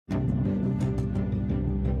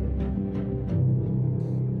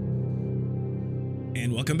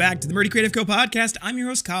Welcome back to the Murdy Creative Co podcast. I'm your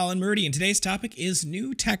host, Colin Murdy, and today's topic is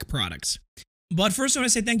new tech products. But first, I want to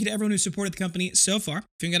say thank you to everyone who supported the company so far. If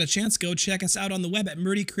you haven't got a chance, go check us out on the web at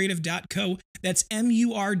murdycreative.co. That's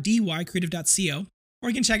MURDY creative.co. Or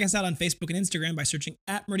you can check us out on Facebook and Instagram by searching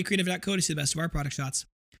at murdycreative.co to see the best of our product shots.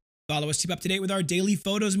 Follow us to keep up to date with our daily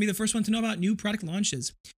photos and be the first one to know about new product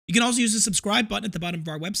launches. You can also use the subscribe button at the bottom of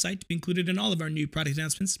our website to be included in all of our new product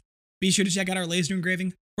announcements. Be sure to check out our laser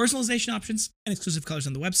engraving, personalization options, and exclusive colors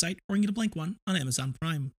on the website, or you can get a blank one on Amazon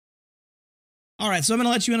Prime. All right, so I'm going to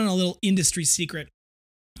let you in on a little industry secret.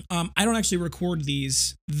 I don't actually record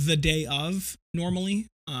these the day of normally.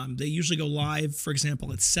 They usually go live, for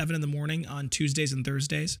example, at 7 in the morning on Tuesdays and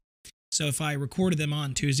Thursdays. So if I recorded them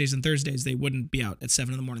on Tuesdays and Thursdays, they wouldn't be out at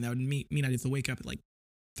 7 in the morning. That would mean I'd have to wake up at like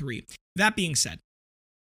 3. That being said,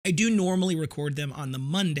 I do normally record them on the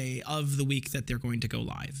Monday of the week that they're going to go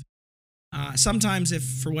live. Sometimes if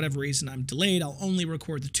for whatever reason I'm delayed, I'll only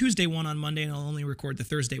record the Tuesday one on Monday and I'll only record the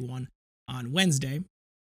Thursday one on Wednesday.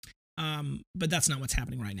 But that's not what's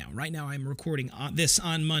happening right now. Right now I'm recording this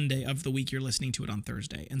on Monday of the week. You're listening to it on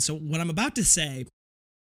Thursday. And so what I'm about to say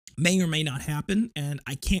may or may not happen, and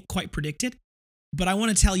I can't quite predict it, but I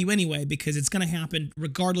want to tell you anyway because it's going to happen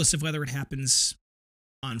regardless of whether it happens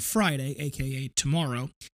on Friday, aka tomorrow,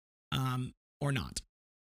 or not.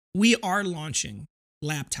 We are launching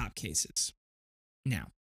laptop cases. Now,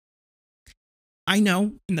 I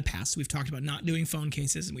know in the past we've talked about not doing phone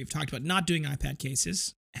cases and we've talked about not doing iPad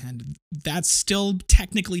cases, and that's still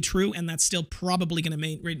technically true, and that's still probably going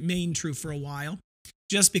to remain true for a while,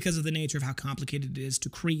 just because of the nature of how complicated it is to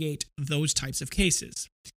create those types of cases.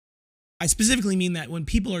 I specifically mean that when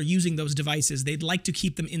people are using those devices, they'd like to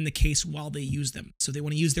keep them in the case while they use them. So they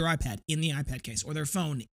want to use their iPad in the iPad case or their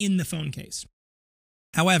phone in the phone case.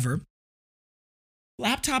 However,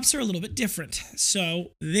 laptops are a little bit different.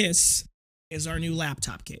 So this is our new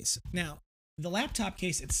laptop case. Now, the laptop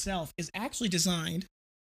case itself is actually designed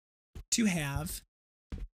to have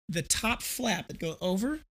the top flap that go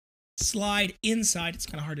over, slide inside. It's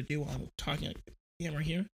kind of hard to do while I'm talking like the camera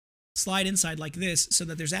here. Slide inside like this so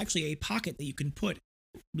that there's actually a pocket that you can put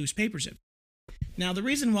loose papers in. Now, the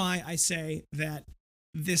reason why I say that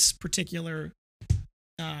this particular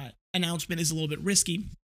announcement is a little bit risky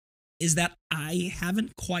is that I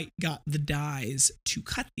haven't quite got the dies to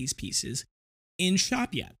cut these pieces in shop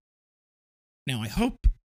yet. Now, I hope,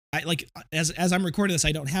 as I'm recording this,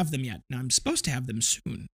 I don't have them yet. Now, I'm supposed to have them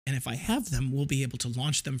soon, and if I have them, we'll be able to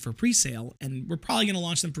launch them for pre-sale, and we're probably going to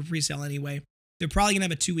launch them for pre-sale anyway. They're probably going to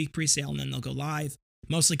have a 2-week pre-sale, and then they'll go live,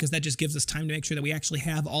 mostly because that just gives us time to make sure that we actually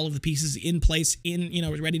have all of the pieces in place,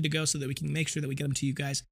 ready to go so that we can make sure that we get them to you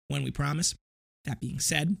guys when we promise. That being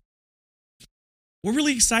said, we're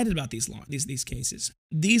really excited about these cases.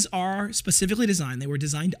 These are specifically designed. They were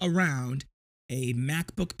designed around a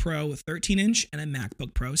MacBook Pro 13-inch and a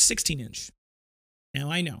MacBook Pro 16-inch.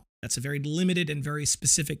 Now, I know that's a very limited and very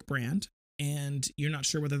specific brand, and you're not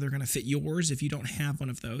sure whether they're going to fit yours if you don't have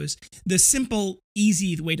one of those. The simple,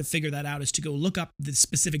 easy way to figure that out is to go look up the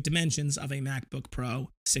specific dimensions of a MacBook Pro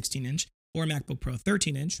 16-inch or a MacBook Pro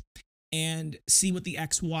 13-inch and see what the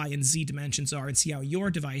X, Y, and Z dimensions are and see how your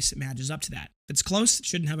device matches up to that. If it's close, it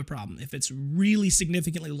shouldn't have a problem. If it's really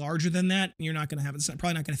significantly larger than that, it's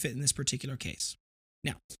probably not going to fit in this particular case.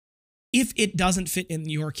 Now, if it doesn't fit in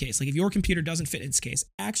your case, like if your computer doesn't fit in its case,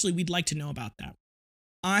 actually, we'd like to know about that.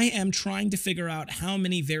 I am trying to figure out how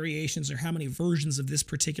many variations or how many versions of this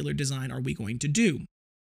particular design are we going to do.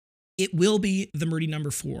 It will be the Murdy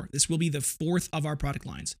number 4. This will be the 4th of our product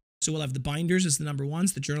lines. So we'll have the binders as the number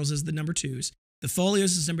 1s, the journals as the number 2s, the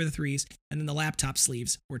folios as number 3s, and then the laptop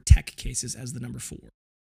sleeves or tech cases as the number 4.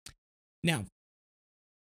 Now,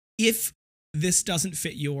 if this doesn't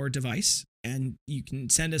fit your device, and you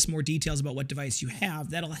can send us more details about what device you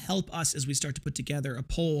have, that'll help us as we start to put together a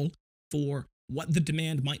poll for what the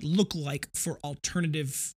demand might look like for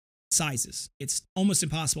alternative sizes. It's almost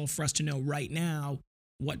impossible for us to know right now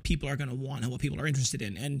what people are going to want and what people are interested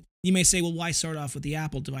in. And you may say, well, why start off with the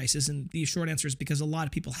Apple devices? And the short answer is because a lot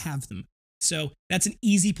of people have them. So that's an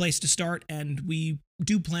easy place to start, and we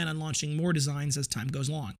do plan on launching more designs as time goes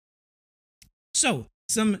along. So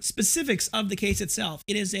some specifics of the case itself.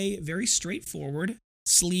 It is a very straightforward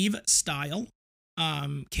sleeve style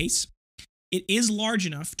case. It is large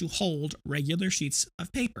enough to hold regular sheets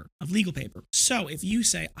of paper, of legal paper. So if you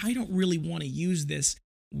say, I don't really want to use this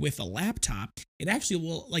with a laptop, it actually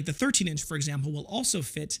will, like the 13-inch, for example, will also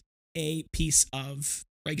fit a piece of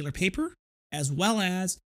regular paper as well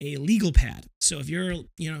as a legal pad. So if you're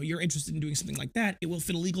interested in doing something like that, it will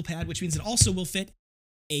fit a legal pad, which means it also will fit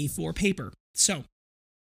A4 paper. So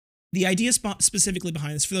The idea specifically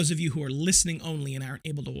behind this, for those of you who are listening only and aren't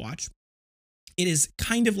able to watch, it is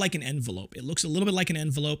kind of like an envelope. It looks a little bit like an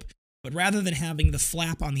envelope, but rather than having the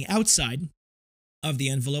flap on the outside of the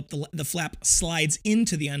envelope, the flap slides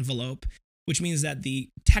into the envelope, which means that the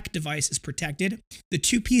tech device is protected. The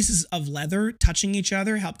two pieces of leather touching each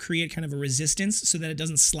other help create kind of a resistance so that it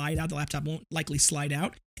doesn't slide out. The laptop won't likely slide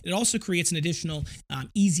out. It also creates an additional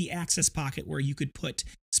easy access pocket where you could put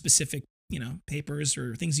specific, papers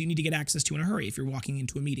or things you need to get access to in a hurry if you're walking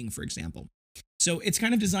into a meeting, for example. So it's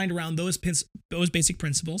kind of designed around those basic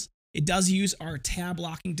principles. It does use our tab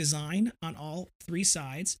locking design on all three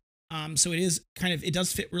sides. So it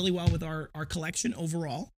does fit really well with our collection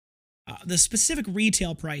overall. The specific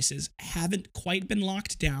retail prices haven't quite been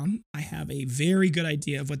locked down. I have a very good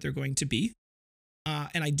idea of what they're going to be.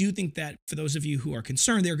 And I do think that for those of you who are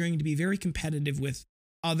concerned, they're going to be very competitive with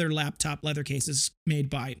other laptop leather cases made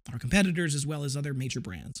by our competitors as well as other major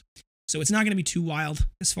brands. So it's not going to be too wild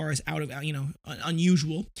as far as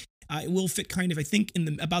unusual. It will fit kind of, I think,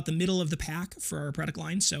 in about the middle of the pack for our product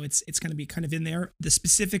line. So it's going to be kind of in there. The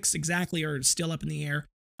specifics exactly are still up in the air.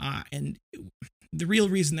 And the real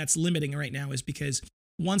reason that's limiting right now is because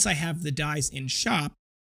once I have the dies in shop,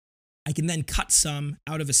 I can then cut some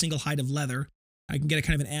out of a single hide of leather. I can get a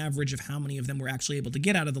kind of an average of how many of them we're actually able to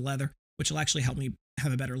get out of the leather, which will actually help me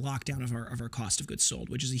have a better lockdown of our cost of goods sold,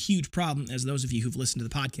 which is a huge problem, as those of you who've listened to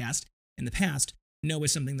the podcast in the past know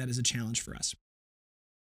is something that is a challenge for us.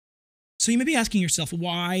 So you may be asking yourself,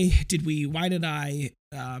 why did I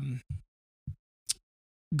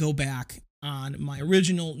go back on my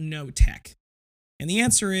original Note Tech? And the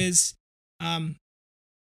answer is, I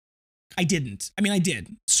didn't. I mean, I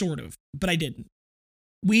did, sort of, but I didn't.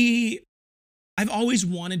 I've always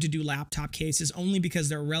wanted to do laptop cases only because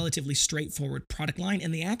they're a relatively straightforward product line,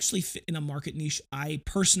 and they actually fit in a market niche I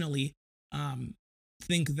personally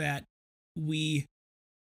think that we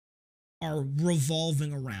are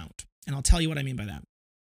revolving around. And I'll tell you what I mean by that.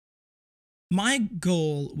 My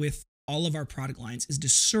goal with all of our product lines is to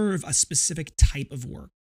serve a specific type of work.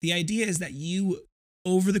 The idea is that you,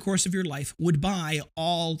 over the course of your life, would buy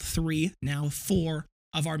all three, now four,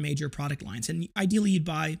 of our major product lines. And ideally, you'd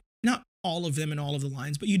buy not all of them in all of the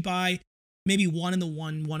lines, but you'd buy maybe one in the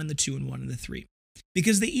one in the two, and one in the three,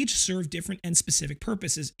 because they each serve different and specific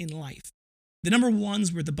purposes in life. The number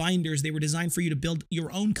ones were the binders. They were designed for you to build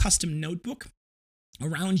your own custom notebook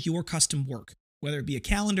around your custom work, whether it be a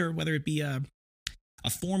calendar, whether it be a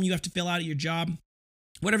form you have to fill out at your job,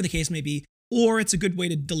 whatever the case may be, or it's a good way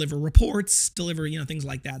to deliver reports, things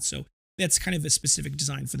like that. So that's kind of a specific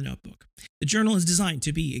design for the notebook. The journal is designed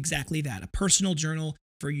to be exactly that, a personal journal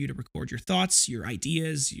for you to record your thoughts, your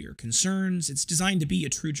ideas, your concerns. It's designed to be a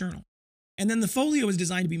true journal. And then the folio is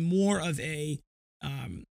designed to be more of a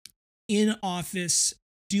in-office,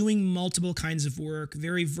 doing multiple kinds of work,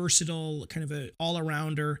 very versatile, kind of an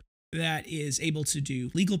all-arounder that is able to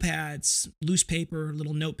do legal pads, loose paper,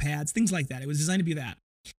 little notepads, things like that. It was designed to be that.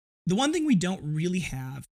 The one thing we don't really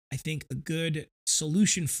have, I think, a good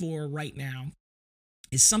solution for right now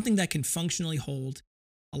is something that can functionally hold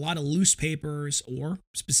a lot of loose papers, or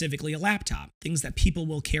specifically a laptop, things that people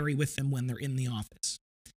will carry with them when they're in the office.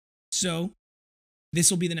 So this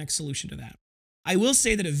will be the next solution to that. I will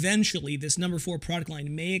say that eventually this number 4 product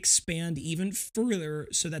line may expand even further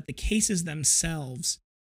so that the cases themselves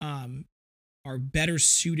are better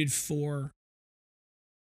suited for,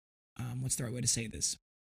 what's the right way to say this?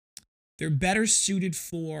 They're better suited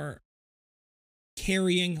for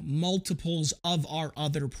carrying multiples of our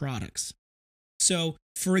other products. So,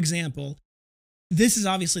 for example, this is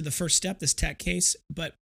obviously the first step, this tech case,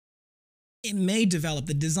 but it may develop,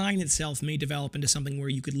 the design itself may develop into something where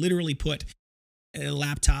you could literally put a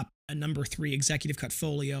laptop, a number 3 executive cut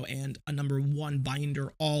folio, and a number 1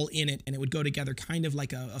 binder all in it, and it would go together kind of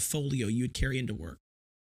like a folio you would carry into work.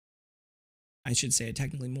 I should say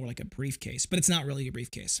technically more like a briefcase, but it's not really a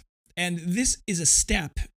briefcase. And this is a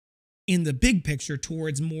step in the big picture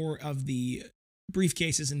towards more of the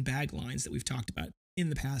briefcases and bag lines that we've talked about in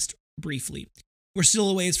the past briefly. We're still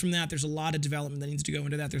a ways from that. There's a lot of development that needs to go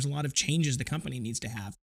into that. There's a lot of changes the company needs to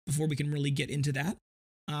have before we can really get into that.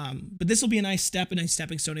 But this will be a nice step, a nice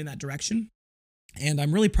stepping stone in that direction. And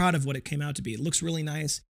I'm really proud of what it came out to be. It looks really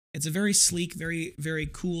nice. It's a very sleek, very, very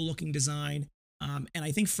cool looking design. And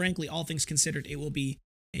I think, frankly, all things considered, it will be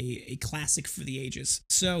a classic for the ages.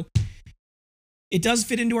 So it does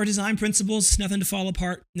fit into our design principles, nothing to fall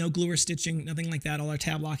apart, no glue or stitching, nothing like that. All our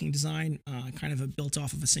tab locking design, kind of built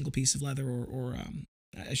off of a single piece of leather, or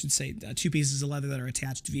I should say 2 pieces of leather that are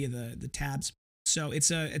attached via the tabs. So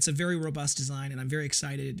it's a very robust design, and I'm very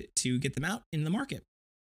excited to get them out in the market.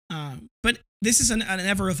 But this is an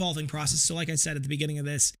ever-evolving process. So like I said at the beginning of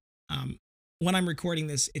this, when I'm recording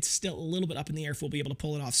this, it's still a little bit up in the air if we'll be able to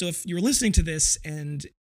pull it off. So if you're listening to this and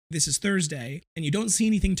this is Thursday and you don't see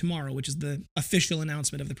anything tomorrow, which is the official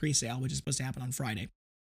announcement of the pre-sale, which is supposed to happen on Friday.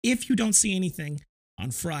 If you don't see anything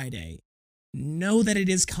on Friday, know that it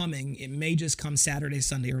is coming. It may just come Saturday,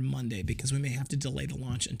 Sunday, or Monday because we may have to delay the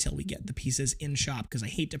launch until we get the pieces in shop because I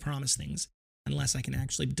hate to promise things unless I can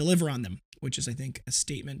actually deliver on them, which is, I think, a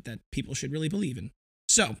statement that people should really believe in.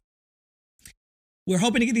 So, we're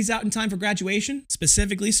hoping to get these out in time for graduation,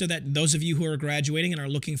 specifically so that those of you who are graduating and are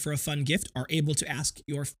looking for a fun gift are able to ask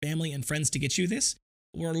your family and friends to get you this.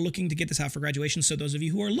 We're looking to get this out for graduation, so those of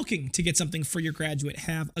you who are looking to get something for your graduate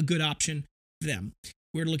have a good option for them.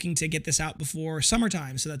 We're looking to get this out before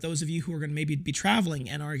summertime so that those of you who are going to maybe be traveling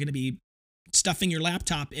and are going to be stuffing your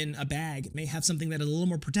laptop in a bag may have something that is a little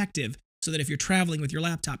more protective so that if you're traveling with your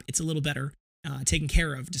laptop, it's a little better taken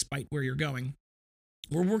care of despite where you're going.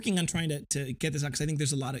 We're working on trying to get this out because I think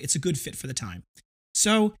there's it's a good fit for the time.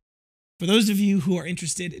 So for those of you who are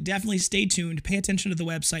interested, definitely stay tuned, pay attention to the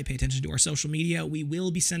website, pay attention to our social media. We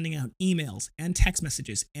will be sending out emails and text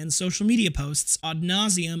messages and social media posts ad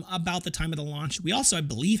nauseum about the time of the launch. We also, I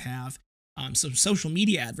believe, have some social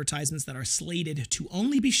media advertisements that are slated to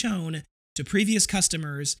only be shown to previous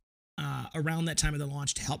customers around that time of the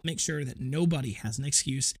launch to help make sure that nobody has an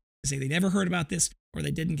excuse to say they never heard about this or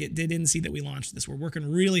they didn't see that we launched this. We're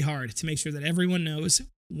working really hard to make sure that everyone knows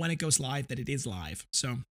when it goes live that it is live.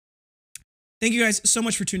 So thank you guys so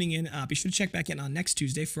much for tuning in. Be sure to check back in on next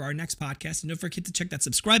Tuesday for our next podcast. And don't forget to check that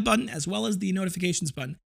subscribe button as well as the notifications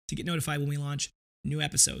button to get notified when we launch new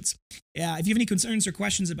episodes. Yeah, if you have any concerns or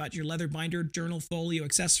questions about your leather binder, journal, folio,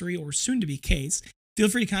 accessory, or soon-to-be case, feel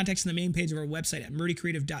free to contact us on the main page of our website at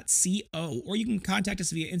murdycreative.co, or you can contact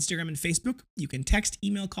us via Instagram and Facebook. You can text,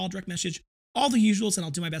 email, call, direct message, all the usuals, and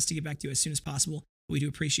I'll do my best to get back to you as soon as possible. We do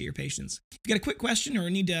appreciate your patience. If you got a quick question or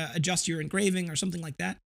need to adjust your engraving or something like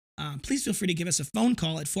that, please feel free to give us a phone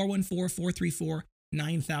call at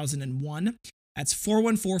 414-434-9001. That's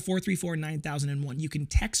 414-434-9001. You can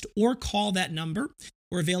text or call that number.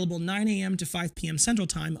 We're available 9 a.m. to 5 p.m. Central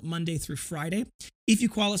Time, Monday through Friday. If you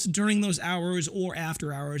call us during those hours or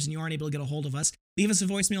after hours and you aren't able to get a hold of us, leave us a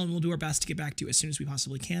voicemail and we'll do our best to get back to you as soon as we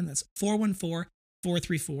possibly can. That's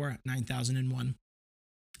 414-434-9001.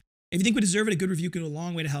 If you think we deserve it, a good review can go a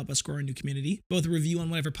long way to help us grow our new community. Both a review on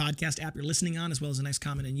whatever podcast app you're listening on, as well as a nice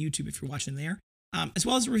comment on YouTube if you're watching there, as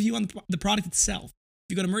well as a review on the product itself.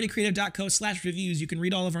 If you go to murdycreative.co/reviews, you can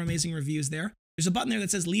read all of our amazing reviews there. There's a button there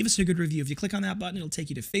that says leave us a good review. If you click on that button, it'll take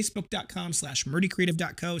you to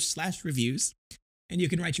facebook.com/murdycreative.co/reviews, and you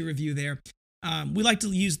can write your review there. We like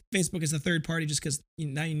to use Facebook as a third party just because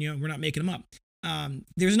now you know we're not making them up.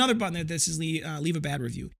 There's another button there that says leave a bad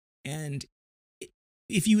review, and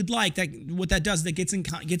if you would like that, what that does, that gets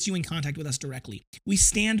you in contact with us directly. We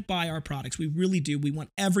stand by our products. We really do. We want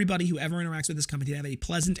everybody who ever interacts with this company to have a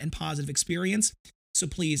pleasant and positive experience. So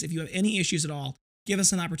please, if you have any issues at all, give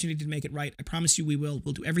us an opportunity to make it right. I promise you we will.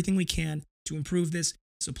 We'll do everything we can to improve this.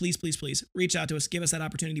 So please, please, please reach out to us. Give us that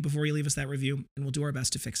opportunity before you leave us that review, and we'll do our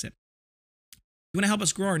best to fix it. If you want to help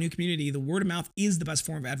us grow our new community, the word of mouth is the best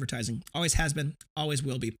form of advertising. Always has been, always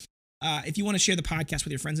will be. If you want to share the podcast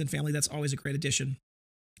with your friends and family, that's always a great addition.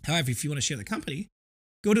 However, if you want to share the company,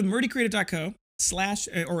 go to murdycreative.co/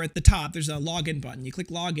 or at the top, there's a login button. You click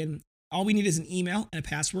login. All we need is an email and a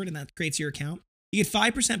password, and that creates your account. You get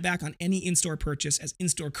 5% back on any in-store purchase as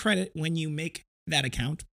in-store credit when you make that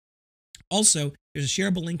account. Also, there's a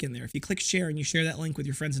shareable link in there. If you click share and you share that link with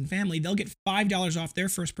your friends and family, they'll get $5 off their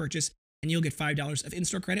first purchase, and you'll get $5 of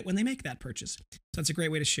in-store credit when they make that purchase. So that's a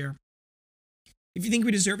great way to share. If you think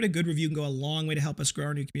we deserve it, a good review can go a long way to help us grow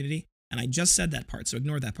our new community. And I just said that part, so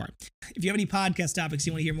ignore that part. If you have any podcast topics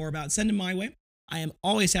you want to hear more about, send them my way. I am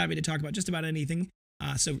always happy to talk about just about anything.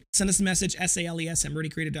 So send us a message,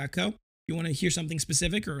 sales@murdycreative.co. If you want to hear something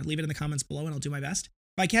specific, or leave it in the comments below, and I'll do my best.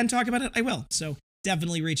 If I can talk about it, I will. So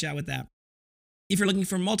definitely reach out with that. If you're looking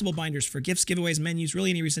for multiple binders for gifts, giveaways, menus, really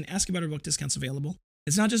any reason, ask about our bulk discounts available.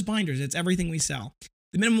 It's not just binders, it's everything we sell.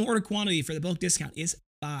 The minimum order quantity for the bulk discount is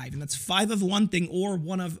 5, and that's 5 of one thing or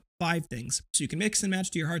 1 of 5 things. So you can mix and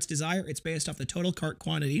match to your heart's desire. It's based off the total cart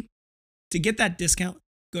quantity. To get that discount,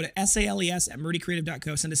 go to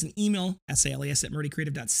sales@murdycreative.co. Send us an email,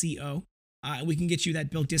 sales@murdycreative.co. And we can get you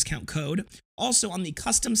that bulk discount code. Also, on the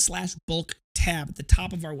custom/bulk tab at the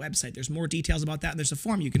top of our website, there's more details about that. And there's a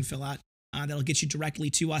form you can fill out that'll get you directly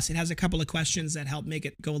to us. It has a couple of questions that help make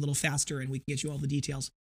it go a little faster, and we can get you all the details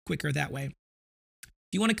quicker that way.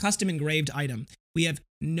 If you want a custom engraved item, we have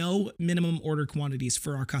no minimum order quantities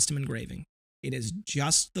for our custom engraving. It is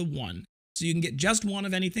just the one. So you can get just one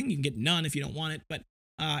of anything. You can get none if you don't want it, but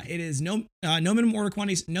it is no minimum order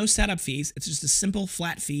quantities, no setup fees. It's just a simple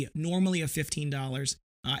flat fee, normally of $15.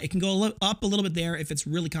 It can go up a little bit there if it's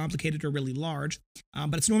really complicated or really large,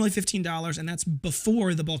 but it's normally $15, and that's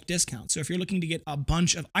before the bulk discount. So if you're looking to get a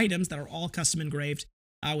bunch of items that are all custom engraved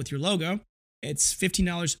with your logo, it's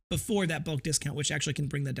 $15 before that bulk discount, which actually can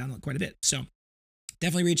bring that down quite a bit. So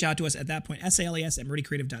definitely reach out to us at that point,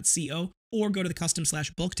 sales@meridiacreative.co, or go to the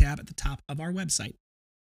custom/bulk tab at the top of our website.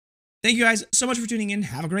 Thank you guys so much for tuning in.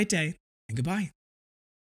 Have a great day, and goodbye.